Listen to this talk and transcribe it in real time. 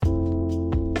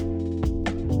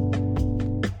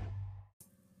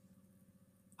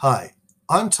Hi,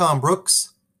 I'm Thom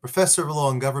Brooks, Professor of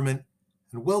Law and Government,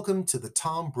 and welcome to the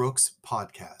Thom Brooks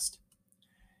Podcast.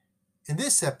 In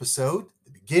this episode,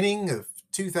 the beginning of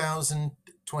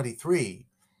 2023,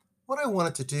 what I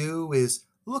wanted to do is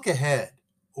look ahead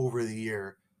over the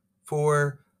year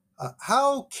for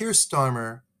how Keir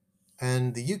Starmer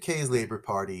and the UK's Labour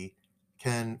Party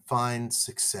can find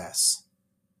success.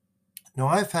 Now,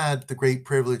 I've had the great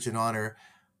privilege and honor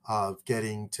of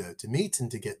getting to meet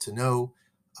and to get to know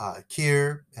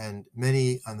Keir and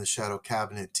many on the Shadow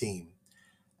Cabinet team.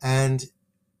 And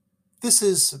this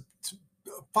is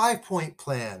a 5-point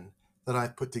plan that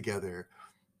I've put together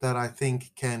that I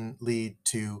think can lead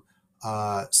to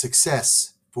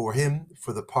success for him,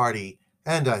 for the party,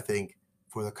 and I think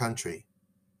for the country.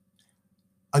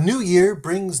 A new year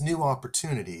brings new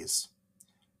opportunities,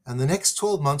 and the next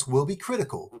 12 months will be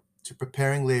critical to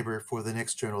preparing Labour for the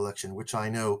next general election, which I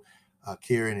know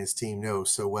Keir and his team know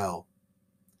so well.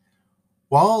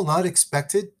 While not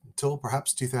expected until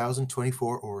perhaps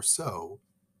 2024 or so,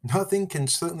 nothing can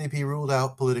certainly be ruled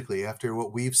out politically after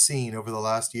what we've seen over the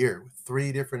last year, with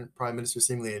 3 different prime ministers,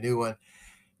 seemingly a new one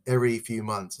every few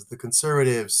months. The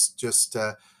Conservatives just,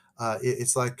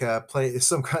 it's like play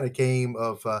some kind of game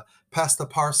of pass the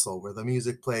parcel where the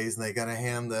music plays and they got to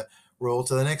hand the role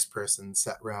to the next person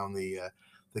sat around the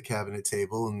cabinet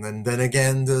table, and then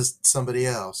again does somebody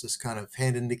else, just kind of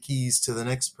handing the keys to the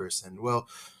next person. Well,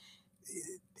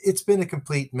 it's been a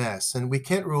complete mess, and we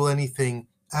can't rule anything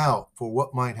out for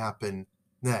what might happen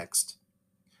next.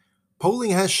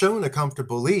 Polling has shown a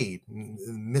comfortable lead in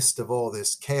the midst of all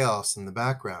this chaos in the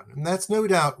background, and that's no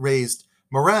doubt raised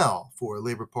morale for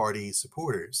Labour Party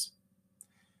supporters.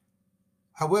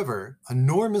 However,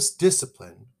 enormous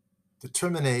discipline,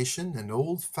 determination, and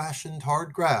old-fashioned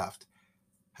hard graft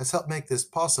has helped make this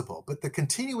possible, but the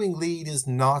continuing lead is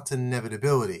not an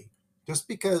inevitability. Just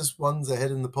because one's ahead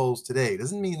in the polls today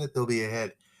doesn't mean that they'll be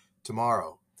ahead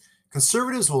tomorrow.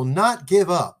 Conservatives will not give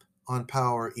up on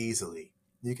power easily.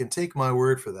 You can take my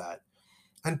word for that.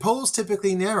 And polls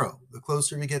typically narrow the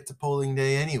closer we get to polling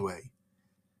day anyway.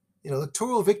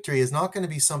 Electoral victory is not going to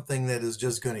be something that is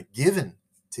just going to be given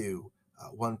to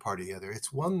one party or the other.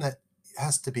 It's one that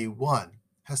has to be won,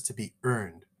 has to be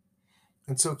earned.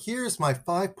 And so here's my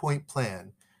 5-point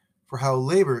plan for how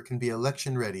Labour can be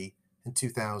election ready in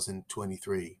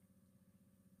 2023.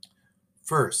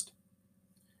 First,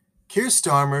 Keir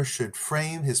Starmer should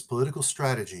frame his political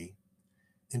strategy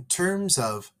in terms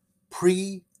of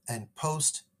pre- and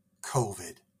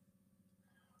post-COVID.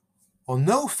 While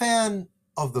no fan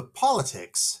of the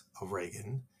politics of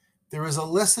Reagan, there is a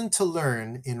lesson to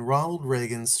learn in Ronald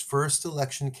Reagan's first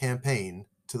election campaign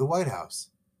to the White House.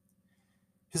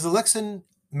 His election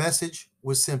message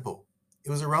was simple. It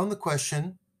was around the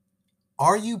question,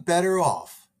 are you better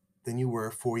off than you were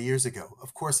 4 years ago?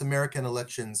 Of course, American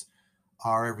elections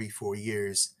are every 4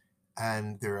 years,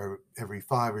 and there are every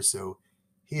 5 or so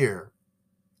here.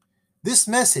 This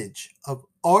message of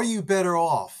are you better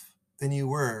off than you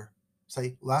were,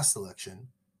 say, last election,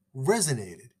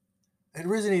 resonated. It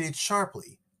resonated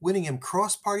sharply, winning him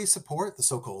cross-party support, the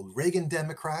so-called Reagan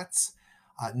Democrats,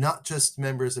 not just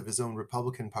members of his own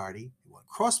Republican Party. He won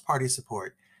cross-party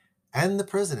support and the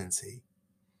presidency.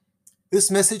 This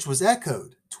message was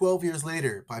echoed 12 years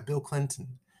later by Bill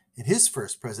Clinton in his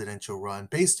first presidential run,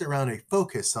 based around a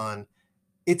focus on,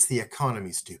 it's the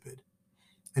economy, stupid.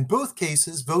 In both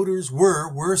cases, voters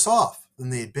were worse off than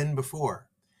they had been before.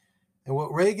 And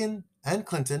what Reagan and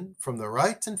Clinton, from the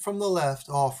right and from the left,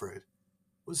 offered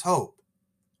was hope.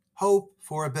 Hope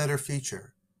for a better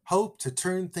future. Hope to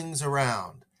turn things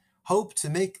around. Hope to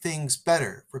make things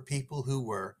better for people who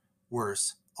were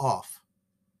worse off.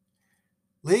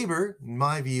 Labour, in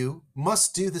my view,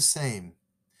 must do the same.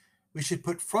 We should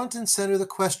put front and center the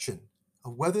question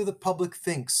of whether the public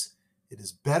thinks it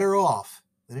is better off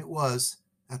than it was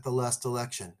at the last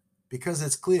election, because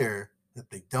it's clear that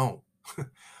they don't.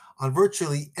 On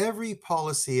virtually every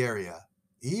policy area,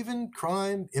 even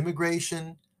crime,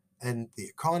 immigration, and the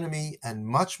economy, and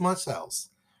much, much else,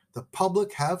 the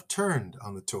public have turned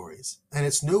on the Tories, and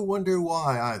it's no wonder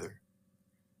why either.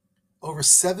 Over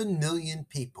 7 million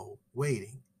people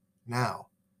waiting now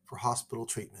for hospital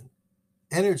treatment.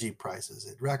 Energy prices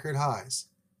at record highs.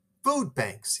 Food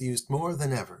banks used more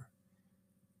than ever.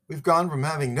 We've gone from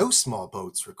having no small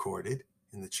boats recorded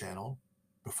in the channel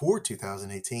before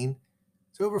 2018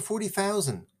 to over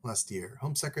 40,000 last year.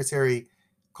 Home Secretary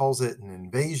calls it an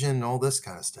invasion, all this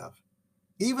kind of stuff.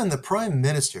 Even the Prime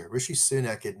Minister, Rishi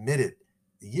Sunak, admitted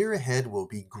the year ahead will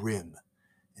be grim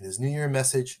in his New Year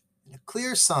message, and a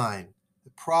clear sign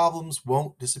that problems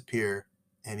won't disappear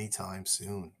anytime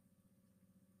soon.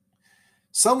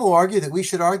 Some will argue that we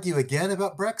should argue again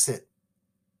about Brexit.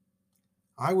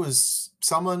 I was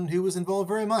someone who was involved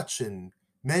very much in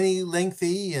many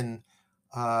lengthy and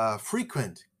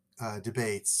frequent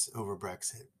debates over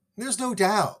Brexit. There's no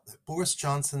doubt that Boris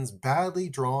Johnson's badly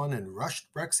drawn and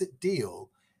rushed Brexit deal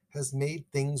has made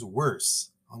things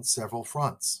worse on several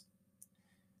fronts.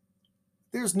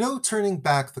 There's no turning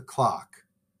back the clock.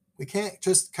 We can't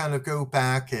just kind of go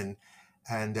back and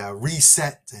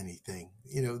reset anything.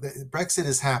 Brexit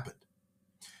has happened.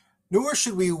 Nor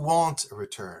should we want a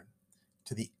return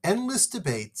to the endless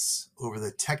debates over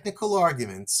the technical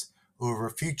arguments over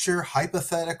future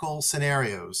hypothetical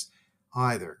scenarios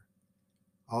either.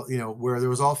 Where there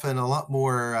was often a lot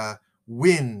more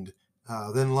wind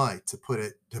than light, to put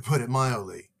it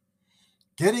mildly.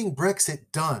 Getting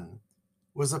Brexit done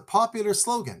was a popular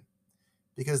slogan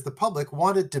because the public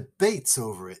wanted debates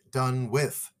over it done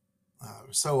with.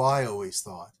 So I always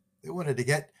thought. They wanted to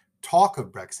get talk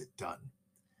of Brexit done.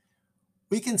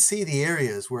 We can see the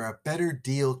areas where a better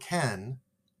deal can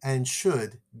and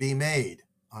should be made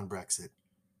on Brexit.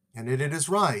 And it is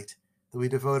right that we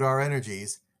devote our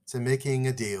energies to making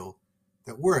a deal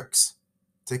that works,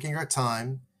 taking our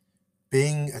time,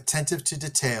 being attentive to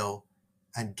detail,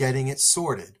 and getting it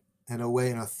sorted in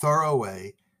a thorough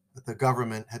way that the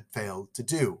government had failed to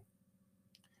do.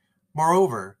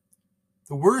 Moreover,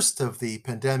 the worst of the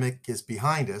pandemic is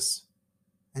behind us,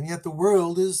 and yet the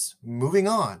world is moving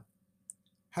on.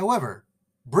 However,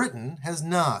 Britain has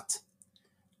not.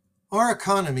 Our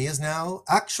economy is now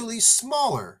actually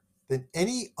smaller than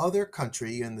any other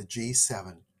country in the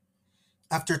G7.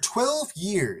 After 12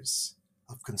 years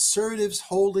of conservatives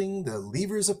holding the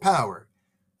levers of power,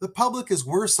 the public is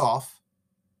worse off,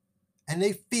 and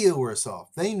they feel worse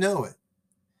off. They know it.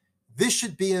 This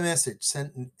should be a message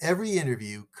sent in every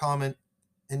interview, comment,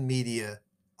 and media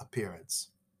appearance.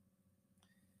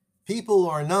 People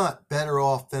are not better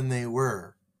off than they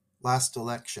were last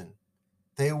election.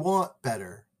 They want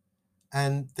better,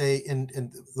 and the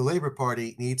Labour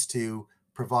Party needs to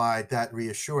provide that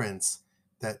reassurance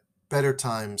that better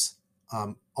times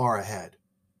are ahead.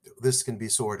 This can be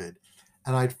sorted.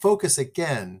 And I'd focus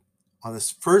again on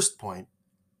this first point,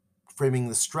 framing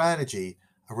the strategy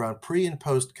around pre and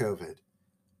post COVID.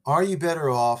 Are you better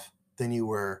off than you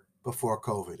were before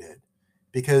COVID hit?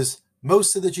 Because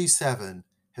most of the G7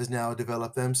 has now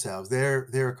developed themselves,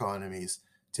 their economies,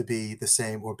 to be the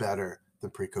same or better than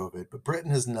pre-COVID, but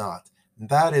Britain has not. And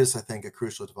that is, I think, a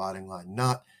crucial dividing line,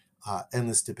 not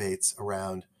endless debates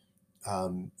around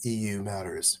EU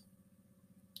matters.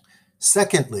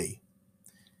 Secondly,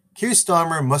 Keir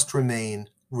Starmer must remain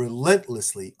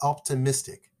relentlessly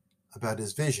optimistic about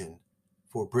his vision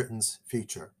for Britain's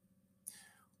future.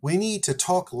 We need to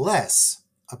talk less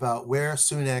about where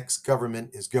Sunak's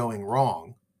government is going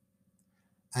wrong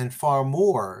and far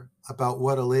more about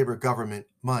what a Labour government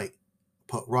might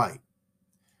put right.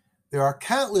 There are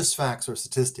countless facts or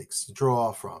statistics to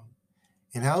draw from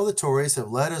in how the Tories have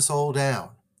let us all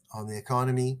down on the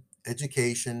economy,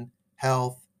 education,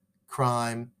 health,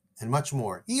 crime, and much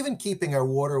more, even keeping our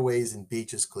waterways and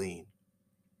beaches clean.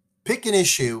 Pick an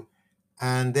issue,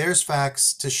 and there's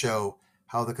facts to show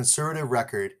how the Conservative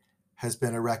record has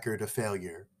been a record of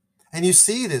failure. And you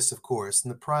see this, of course, in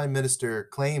the Prime Minister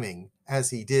claiming, as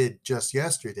he did just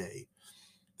yesterday,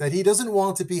 that he doesn't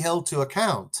want to be held to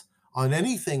account on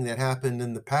anything that happened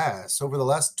in the past over the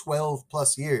last 12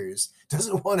 plus years.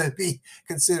 Doesn't want to be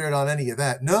considered on any of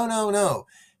that. No.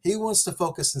 He wants to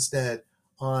focus instead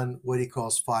on what he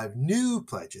calls 5 new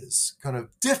pledges, kind of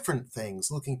different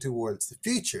things looking towards the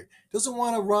future. Doesn't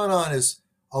want to run on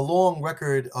a long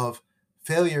record of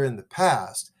failure in the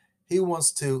past. He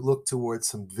wants to look towards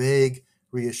some vague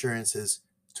reassurances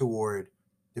toward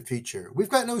the future. We've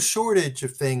got no shortage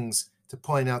of things to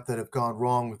point out that have gone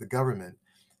wrong with the government.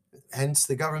 Hence,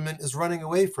 the government is running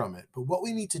away from it. But what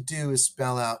we need to do is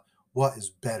spell out what is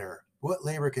better, what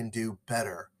Labour can do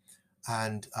better,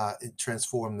 and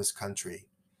transform this country.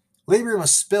 Labour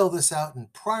must spell this out in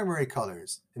primary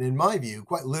colors, and in my view,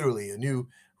 quite literally, a new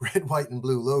red, white, and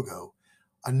blue logo,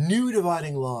 a new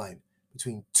dividing line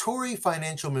between Tory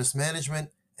financial mismanagement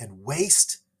and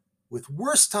waste, with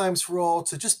worse times for all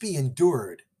to just be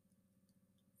endured,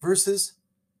 versus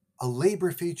a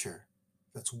Labour future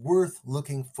that's worth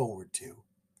looking forward to.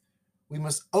 We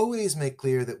must always make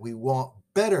clear that we want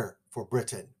better for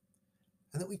Britain,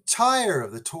 and that we tire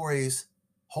of the Tories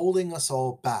holding us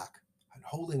all back and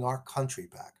holding our country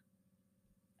back.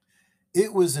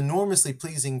 It was enormously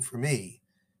pleasing for me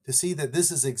to see that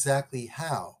this is exactly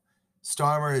how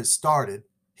Starmer has started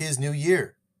his new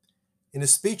year. In a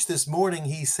speech this morning,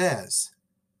 he says,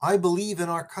 "I believe in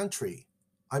our country.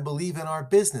 I believe in our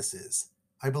businesses.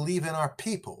 I believe in our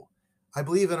people. I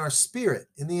believe in our spirit,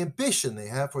 in the ambition they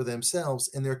have for themselves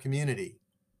and their community.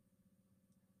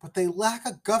 But they lack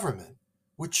a government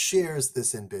which shares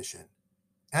this ambition.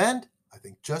 And, I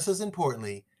think just as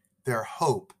importantly, their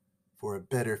hope for a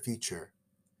better future.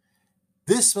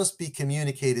 This must be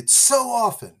communicated so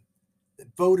often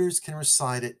that voters can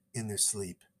recite it in their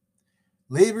sleep.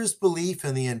 Labour's belief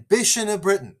in the ambition of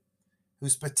Britain,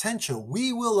 whose potential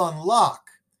we will unlock,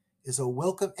 is a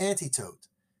welcome antidote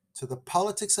to the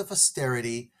politics of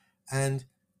austerity and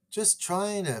just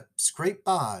trying to scrape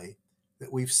by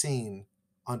that we've seen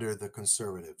under the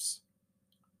Conservatives.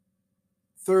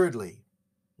 Thirdly,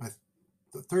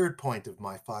 the third point of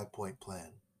my 5-point plan.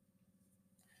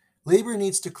 Labour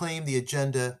needs to claim the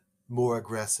agenda more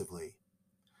aggressively.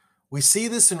 We see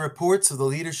this in reports of the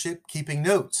leadership keeping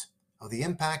note of the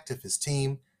impact of his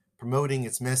team promoting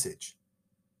its message.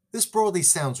 This broadly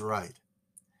sounds right.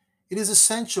 It is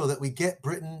essential that we get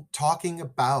Britain talking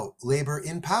about Labour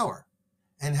in power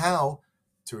and how,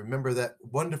 to remember that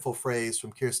wonderful phrase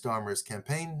from Keir Starmer's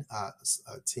campaign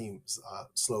team's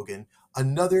slogan,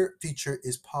 another future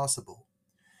is possible.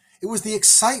 It was the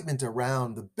excitement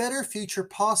around the better future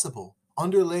possible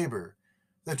under Labour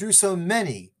that drew so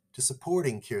many to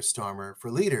supporting Keir Starmer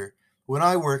for leader when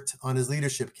I worked on his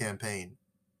leadership campaign.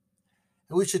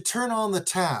 And we should turn on the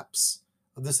taps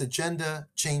of this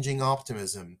agenda-changing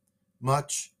optimism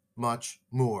much, much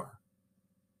more.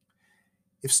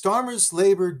 If Starmer's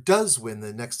Labour does win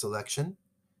the next election,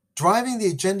 driving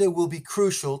the agenda will be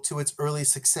crucial to its early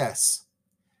success.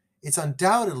 It's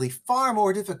undoubtedly far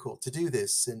more difficult to do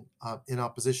this in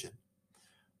opposition.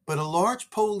 But a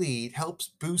large poll lead helps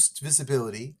boost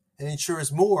visibility and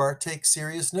ensures more take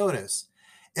serious notice.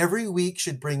 Every week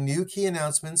should bring new key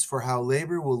announcements for how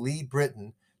Labour will lead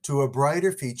Britain to a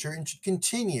brighter future and should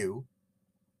continue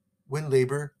when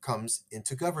Labour comes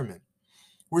into government.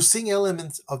 We're seeing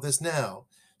elements of this now.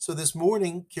 So this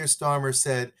morning, Keir Starmer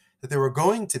said that there were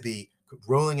going to be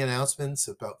rolling announcements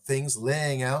about things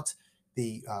laying out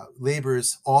the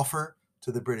Labour's offer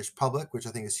to the British public, which I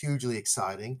think is hugely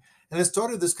exciting. And it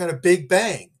started this kind of big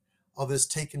bang of this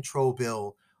take control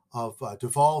bill of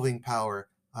devolving power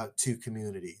to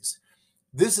communities.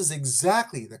 This is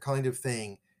exactly the kind of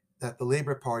thing that the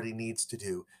Labour Party needs to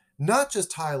do. Not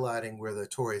just highlighting where the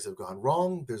Tories have gone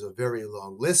wrong. There's a very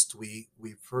long list. We've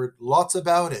heard lots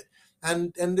about it.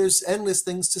 And there's endless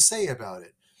things to say about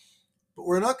it. But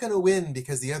we're not going to win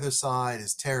because the other side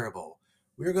is terrible.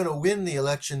 We're going to win the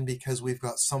election because we've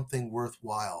got something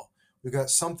worthwhile. We've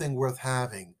got something worth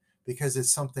having because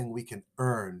it's something we can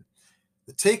earn.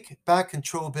 The Take Back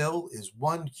Control bill is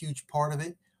one huge part of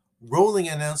it. Rolling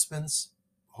announcements,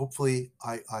 hopefully,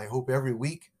 I hope every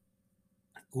week,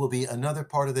 will be another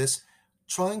part of this,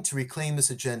 trying to reclaim this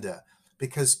agenda.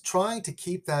 Because trying to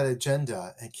keep that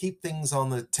agenda and keep things on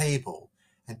the table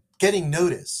and getting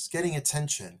notice, getting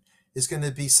attention, is going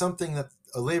to be something that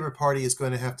a Labour Party is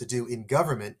going to have to do in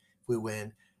government if we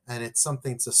win. And it's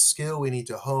a skill we need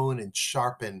to hone and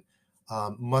sharpen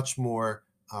much more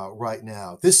right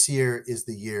now. This year is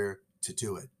the year to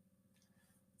do it.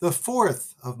 The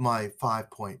fourth of my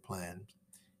 5-point plan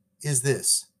is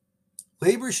this.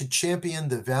 Labour should champion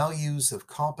the values of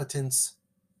competence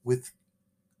with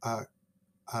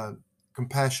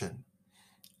compassion.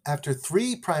 After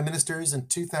 3 prime ministers in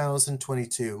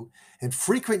 2022 and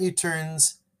frequent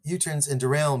U-turns and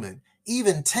derailment,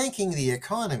 even tanking the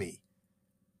economy,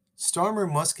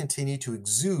 Starmer must continue to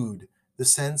exude the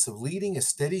sense of leading a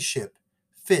steady ship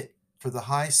fit for the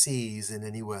high seas in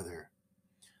any weather.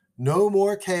 No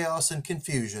more chaos and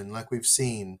confusion like we've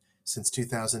seen since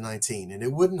 2019. And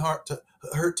it wouldn't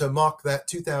hurt to mock that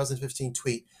 2015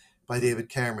 tweet by David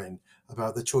Cameron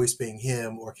about the choice being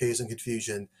him or chaos and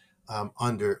confusion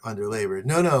under Labour.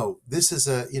 No, this is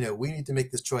we need to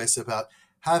make this choice about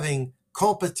having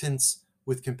competence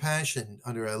with compassion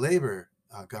under a Labour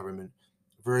government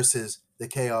versus the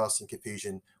chaos and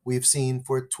confusion we've seen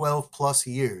for 12 plus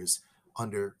years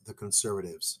under the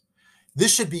Conservatives.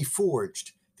 This should be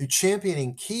forged through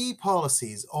championing key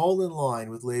policies all in line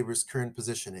with Labour's current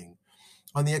positioning.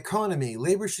 On the economy,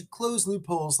 Labour should close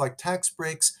loopholes like tax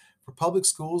breaks for public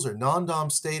schools or non-dom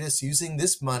status, using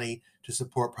this money to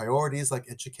support priorities like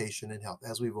education and health,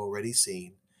 as we've already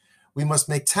seen. We must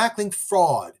make tackling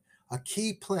fraud a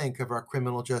key plank of our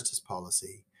criminal justice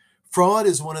policy. Fraud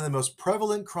is one of the most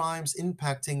prevalent crimes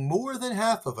impacting more than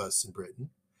half of us in Britain,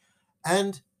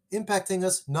 and impacting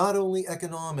us not only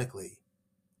economically.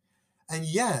 And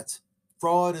yet,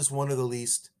 fraud is one of the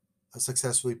least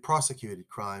successfully prosecuted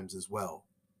crimes as well.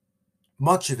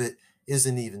 Much of it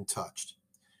isn't even touched.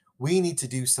 We need to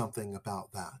do something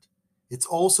about that. It's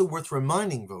also worth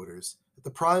reminding voters that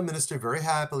the Prime Minister very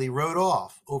happily wrote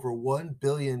off over £1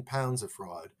 billion of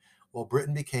fraud, while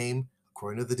Britain became,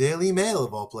 according to the Daily Mail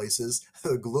of all places,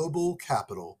 the global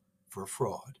capital for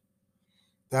fraud.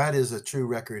 That is a true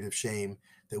record of shame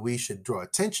that we should draw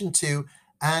attention to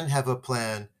and have a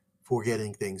plan for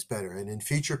getting things better. And in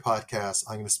future podcasts,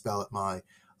 I'm going to spell out my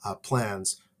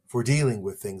plans for dealing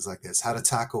with things like this, how to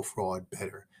tackle fraud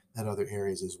better, and other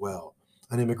areas as well.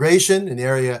 On immigration, an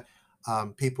area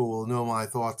people will know my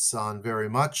thoughts on very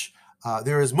much.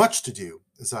 There is much to do,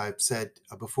 as I've said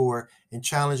before, in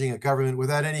challenging a government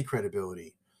without any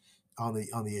credibility on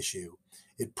the issue.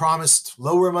 It promised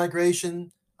lower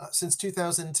migration since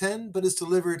 2010, but has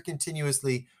delivered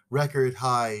continuously record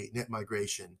high net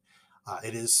migration.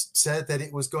 It is said that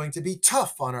it was going to be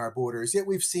tough on our borders, yet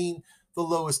we've seen the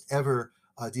lowest ever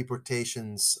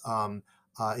deportations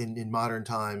in modern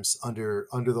times under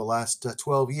the last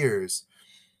 12 years.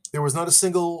 There was not a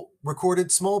single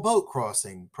recorded small boat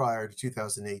crossing prior to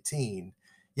 2018,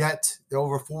 yet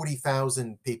over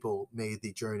 40,000 people made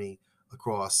the journey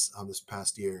across this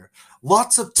past year.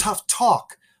 Lots of tough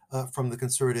talk from the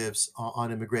Conservatives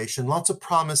on immigration, lots of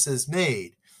promises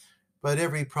made, but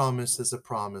every promise is a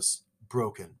promise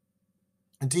broken.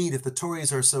 Indeed, if the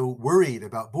Tories are so worried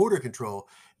about border control,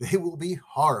 they will be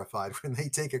horrified when they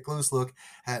take a close look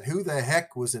at who the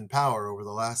heck was in power over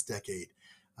the last decade.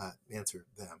 Answer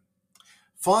them.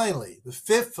 Finally, the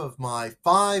fifth of my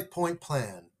 5-point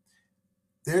plan.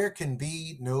 There can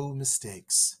be no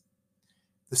mistakes.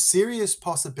 The serious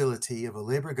possibility of a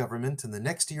Labour government in the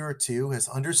next year or two has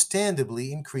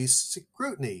understandably increased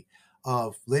scrutiny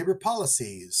of Labour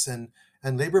policies and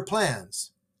Labour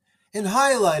plans. In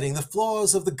highlighting the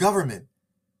flaws of the government,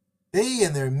 they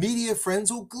and their media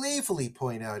friends will gleefully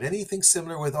point out anything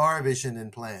similar with our vision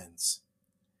and plans.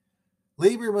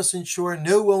 Labour must ensure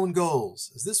no own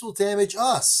goals, as this will damage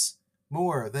us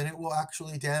more than it will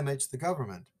actually damage the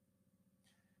government.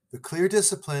 The clear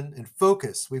discipline and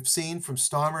focus we've seen from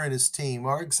Starmer and his team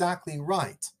are exactly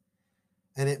right,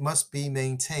 and it must be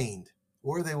maintained,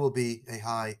 or there will be a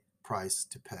high price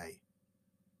to pay.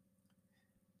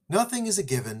 Nothing is a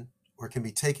given or can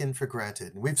be taken for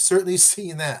granted, and we've certainly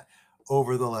seen that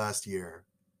over the last year.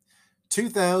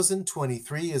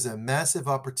 2023 is a massive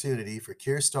opportunity for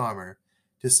Keir Starmer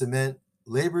to cement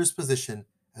Labour's position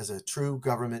as a true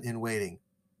government in waiting,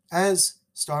 as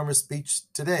Starmer's speech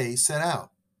today set out.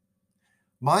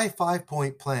 My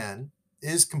 5-point plan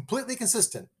is completely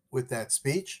consistent with that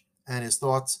speech and his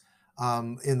thoughts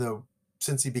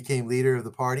since he became leader of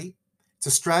the party. It's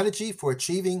a strategy for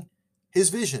achieving his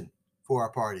vision for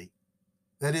our party,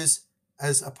 that is,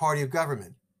 as a party of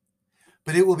government.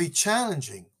 But it will be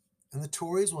challenging, and the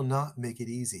Tories will not make it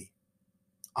easy.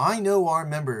 I know our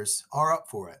members are up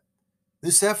for it.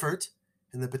 This effort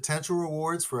and the potential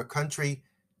rewards for a country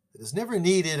that has never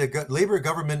needed a Labour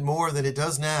government more than it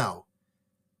does now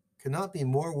cannot be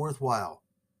more worthwhile.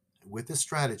 And with this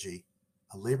strategy,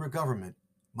 a Labour government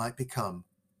might become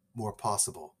more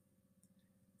possible.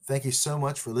 Thank you so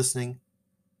much for listening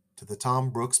to the Thom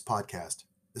Brooks podcast.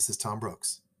 This is Thom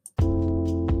Brooks.